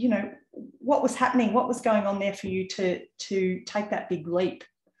 what was happening? What was going on there for you to take that big leap?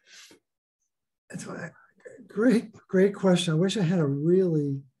 That's great question. I wish I had a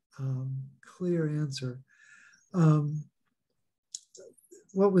really clear answer.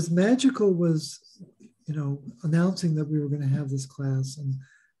 What was magical was, announcing that we were going to have this class. And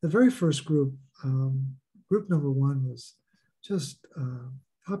the very first group, group number 1, was just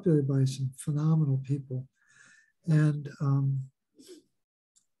populated by some phenomenal people. And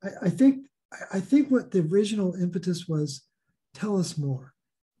I think what the original impetus was, tell us more.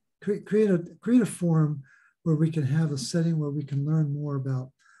 Create a forum where we can have a setting where we can learn more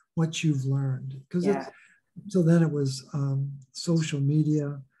about what you've learned. Because so then it was social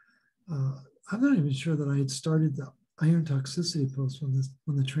media. I'm not even sure that I had started the iron toxicity post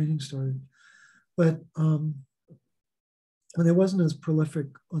when the training started, but when it wasn't as prolific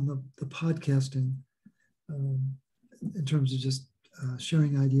on the podcasting in terms of just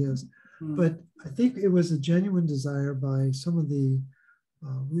sharing ideas. But I think it was a genuine desire by some of the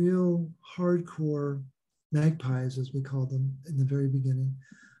real hardcore magpies, as we called them in the very beginning.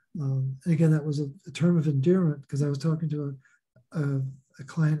 And again, that was a term of endearment, because I was talking to a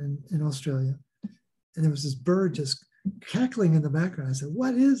client in Australia, and there was this bird just cackling in the background. I said,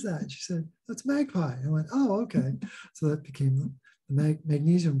 "What is that?" And she said, "That's magpie." I went, "Oh, okay." So that became the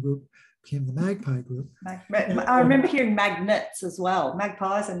magnesium group, became the magpie group. I remember hearing magnets as well,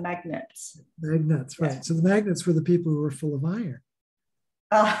 magpies and magnets. Magnets, right. Yeah. So the magnets were the people who were full of iron.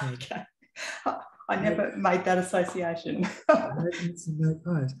 Oh, okay. I never made that association. Magnets and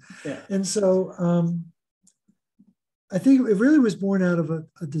magpies. Yeah. And so I think it really was born out of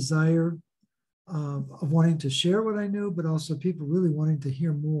a desire of wanting to share what I knew, but also people really wanting to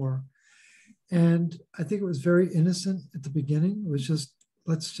hear more. And I think it was very innocent at the beginning. It was just,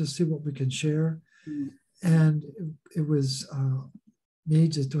 let's just see what we can share. And it was me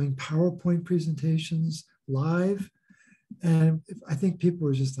just doing PowerPoint presentations live. And I think people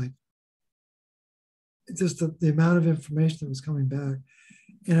were just like, just the amount of information that was coming back.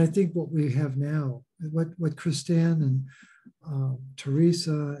 And I think what we have now, what Christiane and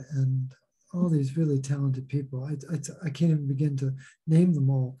Teresa and all these really talented people, I can't even begin to name them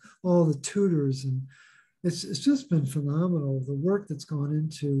all the tutors, and it's just been phenomenal, the work that's gone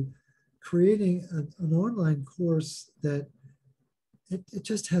into creating an online course that it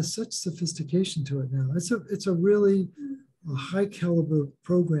just has such sophistication to it now. It's a really high caliber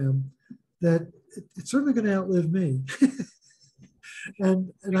program that it's certainly going to outlive me.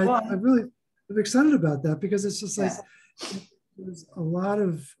 and I'm excited about that, because it's just like, there's a lot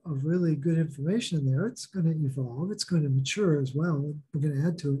of really good information in there. It's going to evolve. It's going to mature as well. We're going to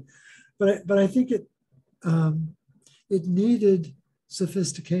add to it. But I think it needed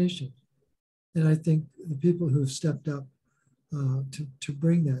sophistication. And I think the people who have stepped up to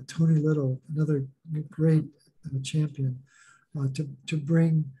bring that, Tony Little, another great champion, to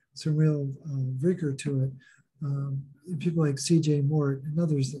bring some real rigor to it. People like CJ Mort and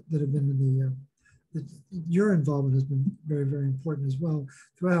others that have been in your involvement has been very, very important as well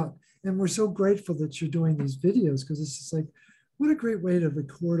throughout. And we're so grateful that you're doing these videos, because it's just like, what a great way to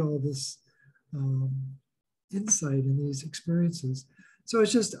record all this insight and these experiences. So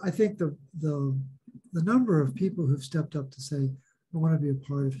it's just, I think the number of people who've stepped up to say, I want to be a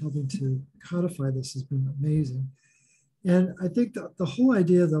part of helping to codify this has been amazing. And I think the whole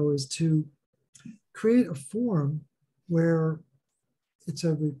idea, though, is to create a forum where it's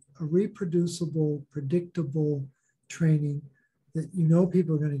a reproducible, predictable training that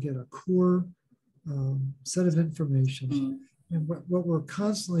people are going to get a core set of information. And what we're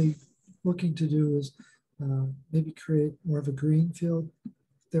constantly looking to do is maybe create more of a green field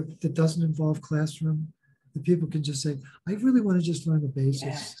that doesn't involve classroom, that people can just say, I really want to just learn the basics.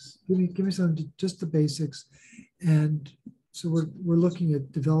 Yes. Give me something, just the basics. And so we're looking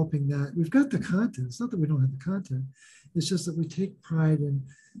at developing that. We've got the content. It's not that we don't have the content. It's just that we take pride in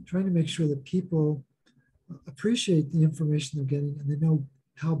trying to make sure that people appreciate the information they're getting and they know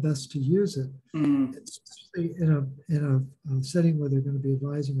how best to use it. Especially in a setting where they're going to be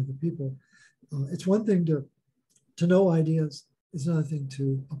advising other people. It's one thing to know ideas. It's another thing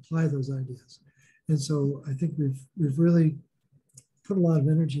to apply those ideas. And so I think we've really put a lot of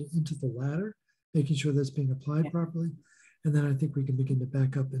energy into the latter, making sure that's being applied properly. And then I think we can begin to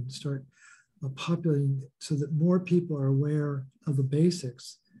back up and start populating so that more people are aware of the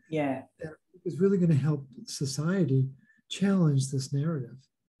basics. Yeah. That is really going to help society challenge this narrative,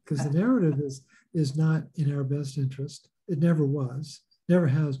 because the narrative is not in our best interest. It never was, never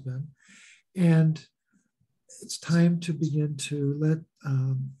has been. And it's time to begin to let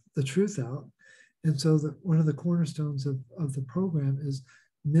the truth out. And so one of the cornerstones of the program is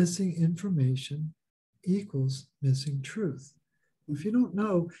missing information equals missing truth. If you don't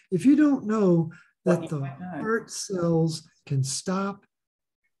know that the heart cells can stop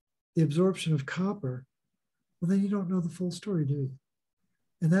the absorption of copper, well, then you don't know the full story, do you?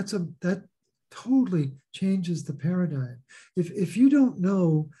 And that totally changes the paradigm. If you don't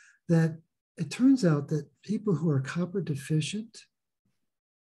know that, it turns out that people who are copper deficient,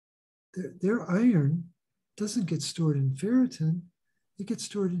 their iron doesn't get stored in ferritin, it gets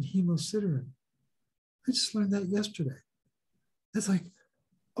stored in hemosiderin. I just learned that yesterday. That's like,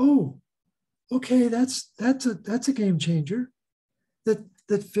 oh, okay, that's a game changer. That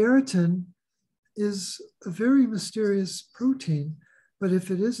ferritin is a very mysterious protein, but if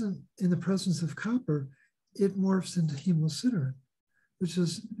it isn't in the presence of copper, it morphs into hemosiderin, which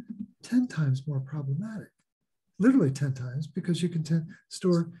is 10 times more problematic. Literally 10 times, because you can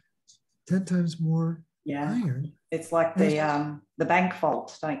store 10 times more iron. It's like the bank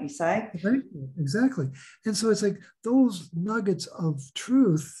vault, don't you say? The bank vault, exactly. And so it's like those nuggets of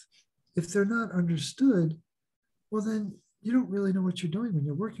truth, if they're not understood, well, then you don't really know what you're doing when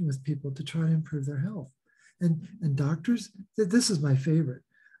you're working with people to try to improve their health. And doctors, this is my favorite.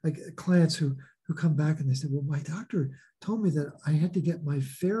 Like clients who come back and they say, well, my doctor told me that I had to get my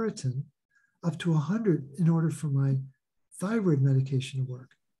ferritin up to 100 in order for my thyroid medication to work.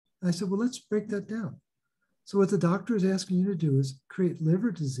 And I said, well, let's break that down. So what the doctor is asking you to do is create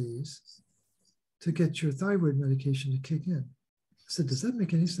liver disease to get your thyroid medication to kick in. I said, does that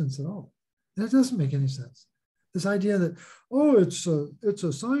make any sense at all? And it doesn't make any sense. This idea that, oh, it's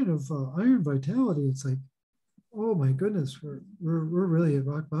a sign of iron vitality. It's like, oh my goodness, we're really at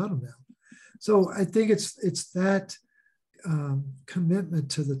rock bottom now. So I think it's that commitment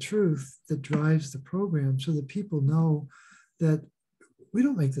to the truth that drives the program, so that people know that we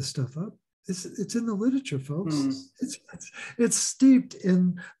don't make this stuff up. It's in the literature, folks. It's steeped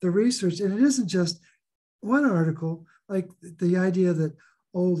in the research, and it isn't just one article. Like the idea that,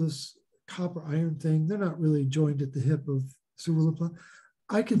 oh, this copper iron thing, they're not really joined at the hip of ceruloplasmin.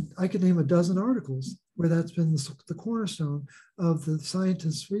 I could name a dozen articles where that's been the cornerstone of the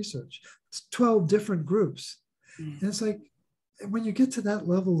scientists' research. It's 12 different groups. And it's like, when you get to that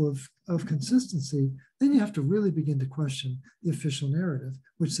level of consistency, then you have to really begin to question the official narrative,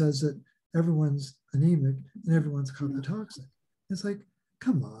 which says that everyone's anemic and everyone's copper toxic. It's like,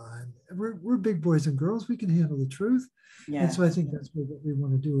 come on, we're big boys and girls. We can handle the truth. Yeah. And so I think that's what we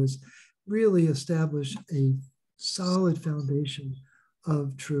want to do, is really establish a solid foundation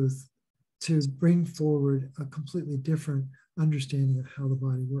of truth to bring forward a completely different understanding of how the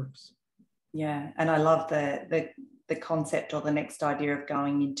body works. Yeah, and I love the concept, or the next idea of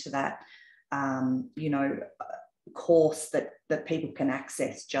going into that, course that people can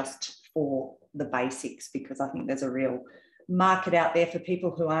access just for the basics, because I think there's a real market out there for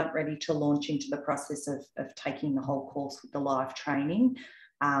people who aren't ready to launch into the process of taking the whole course with the live training,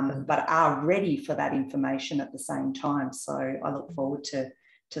 but are ready for that information at the same time. So I look forward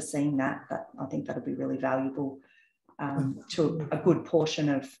to seeing that. I think that'll be really valuable to a good portion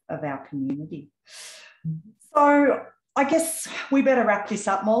of our community. So I guess we better wrap this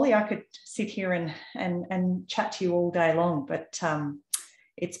up, Morley. I could sit here and chat to you all day long, but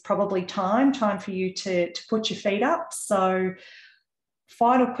it's probably time for you to put your feet up. So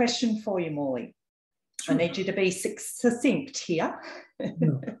final question for you, Morley. Sure. I need you to be succinct here.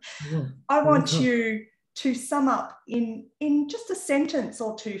 No. I want you to sum up in just a sentence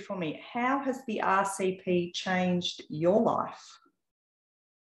or two for me. How has the RCP changed your life?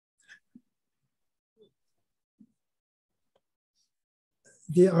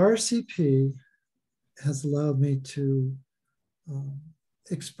 The RCP has allowed me to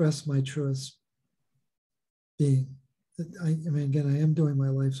express my truest being. I mean, again, I am doing my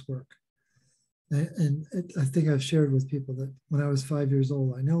life's work. And I think I've shared with people that when I was 5 years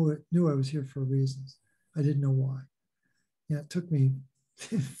old, I knew I was here for reasons. I didn't know why. Yeah, it took me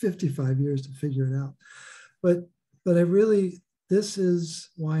 55 years to figure it out. But this is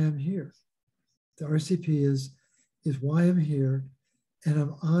why I'm here. The RCP is why I'm here. And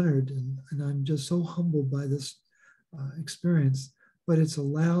I'm honored and I'm just so humbled by this experience. But it's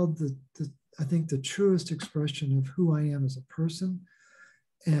allowed I think the truest expression of who I am as a person,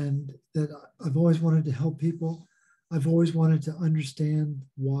 and that I've always wanted to help people. I've always wanted to understand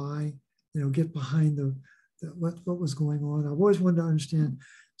why, get behind what was going on. I've always wanted to understand.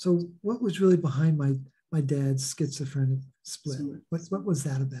 So what was really behind my dad's schizophrenic split? What was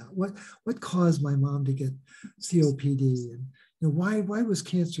that about? What caused my mom to get COPD? And why was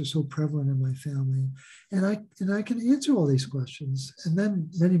cancer so prevalent in my family? And I can answer all these questions and then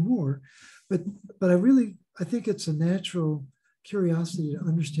many more. But I think it's a natural curiosity to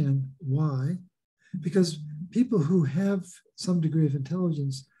understand why, because people who have some degree of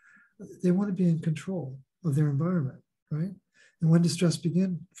intelligence, they want to be in control of their environment, right? And when does stress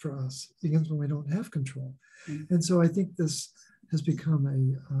begin for us? It begins when we don't have control. Mm-hmm. And so I think this has become a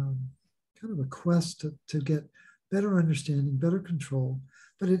kind of a quest to get better understanding, better control.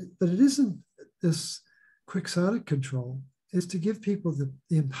 But it isn't this quixotic control. It's to give people the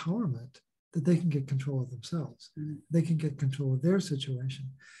empowerment that they can get control of themselves. Mm-hmm. They can get control of their situation.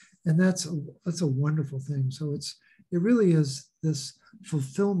 And that's a wonderful thing. So it really is this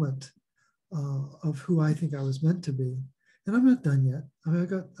fulfillment of who I think I was meant to be. And I'm not done yet. I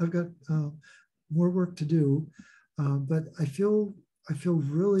mean, I've got more work to do, but I feel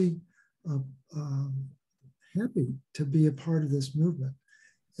really happy to be a part of this movement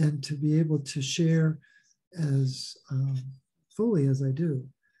and to be able to share as fully as I do.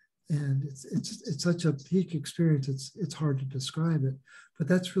 And it's such a peak experience. It's hard to describe it, but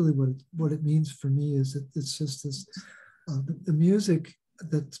that's really what it means for me. Is that it's just this the music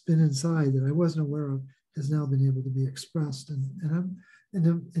that's been inside that I wasn't aware of has now been able to be expressed, and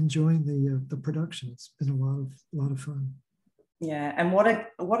I'm enjoying the production. It's been a lot of fun. Yeah, and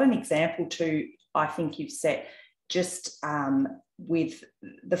what an example too. I think you've set just with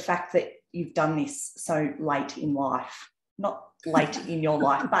the fact that you've done this so late in life. Not late in your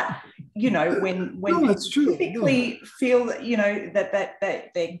life, but when no, people typically feel that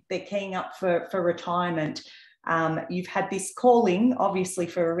that they're keying up for retirement. You've had this calling, obviously,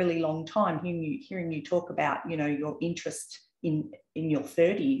 for a really long time. Hearing you talk about your interest in your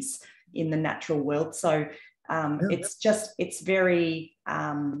 30s in the natural world. So it's very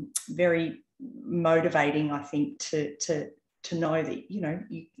very motivating, I think, to know that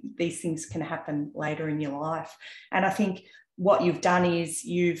these things can happen later in your life. And I think what you've done is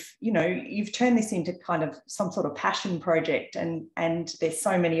you've turned this into kind of some sort of passion project, and there's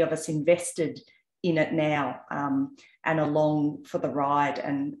so many of us invested in it now and along for the ride,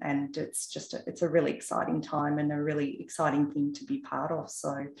 and it's a really exciting time and a really exciting thing to be part of.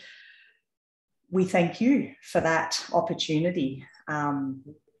 So we thank you for that opportunity.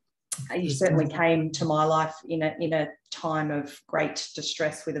 You certainly came to my life in a time of great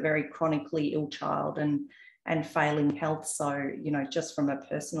distress with a very chronically ill child and failing health. So, just from a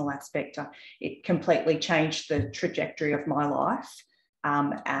personal aspect, it completely changed the trajectory of my life,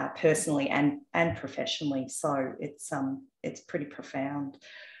 personally and professionally. So it's pretty profound.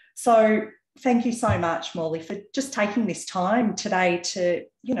 So thank you so much, Morley, for just taking this time today to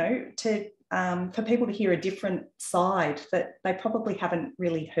for people to hear a different side that they probably haven't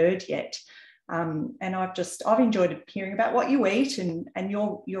really heard yet. And I've enjoyed hearing about what you eat and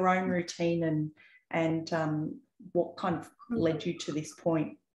your own routine and what kind of led you to this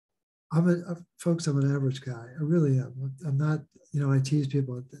point. Folks, I'm an average guy. I really am. I'm not, I tease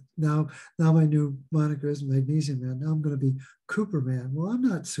people. Now my new moniker is Magnesium Man. Now I'm going to be Cooper Man. Well, I'm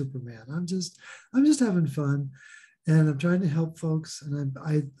not Superman. I'm just having fun. And I'm trying to help folks. And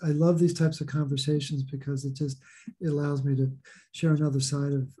I love these types of conversations because it allows me to share another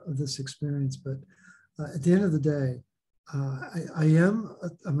side of this experience. But at the end of the day,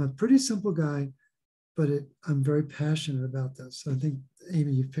 I'm a pretty simple guy, but I'm very passionate about this. I think,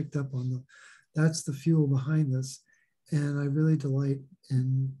 Amy, you've picked up on that's the fuel behind this. And I really delight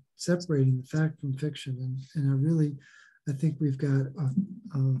in separating the fact from fiction. And I think we've got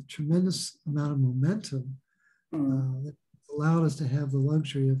a tremendous amount of momentum that allowed us to have the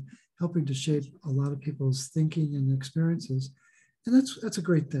luxury of helping to shape a lot of people's thinking and experiences. And that's a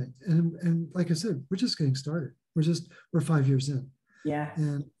great thing. And like I said, we're just getting started. We're 5 years in. Yeah.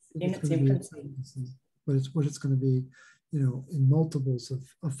 And in its infancy. But it's going to be, in multiples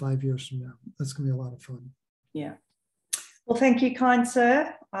of 5 years from now. That's going to be a lot of fun. Yeah. Well, thank you, kind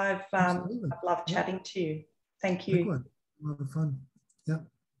sir. I've Absolutely. loved chatting to you. Thank you. Likewise. A lot of fun. Yeah.